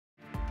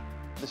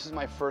This is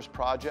my first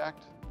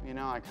project. You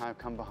know, I kind of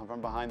come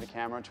from behind the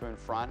camera to in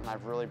front, and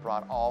I've really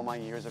brought all my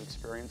years of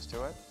experience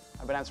to it.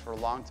 I've been at this for a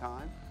long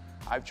time.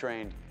 I've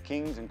trained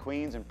kings and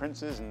queens and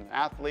princes and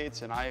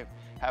athletes, and I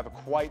have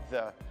quite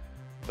the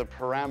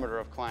parameter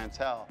of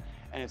clientele.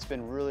 And it's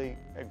been really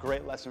a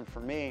great lesson for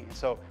me. And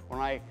so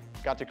when I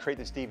got to create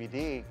this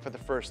DVD for the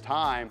first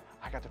time,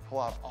 I got to pull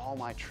out all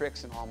my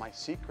tricks and all my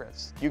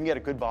secrets. You can get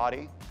a good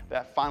body.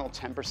 That final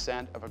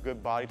 10% of a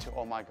good body to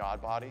oh my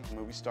God body,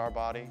 movie star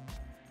body,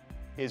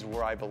 is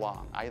where I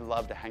belong. I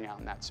love to hang out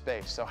in that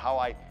space. So how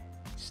I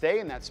stay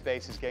in that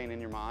space is getting in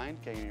your mind,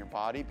 getting in your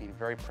body, being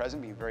very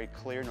present, being very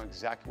clear, know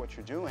exactly what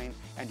you're doing,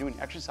 and doing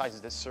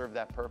exercises that serve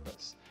that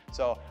purpose.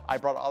 So I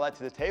brought all that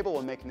to the table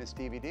when making this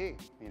DVD.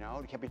 You know,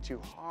 it can't be too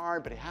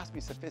hard, but it has to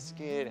be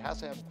sophisticated, it has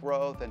to have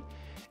growth, and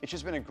it's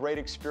just been a great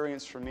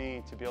experience for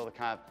me to be able to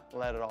kind of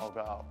let it all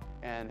go.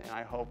 And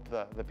I hope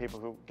the people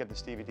who get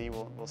this DVD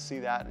will see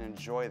that and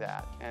enjoy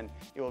that. And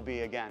it will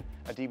be, again,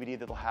 a DVD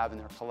that they'll have in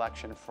their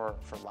collection for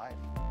life.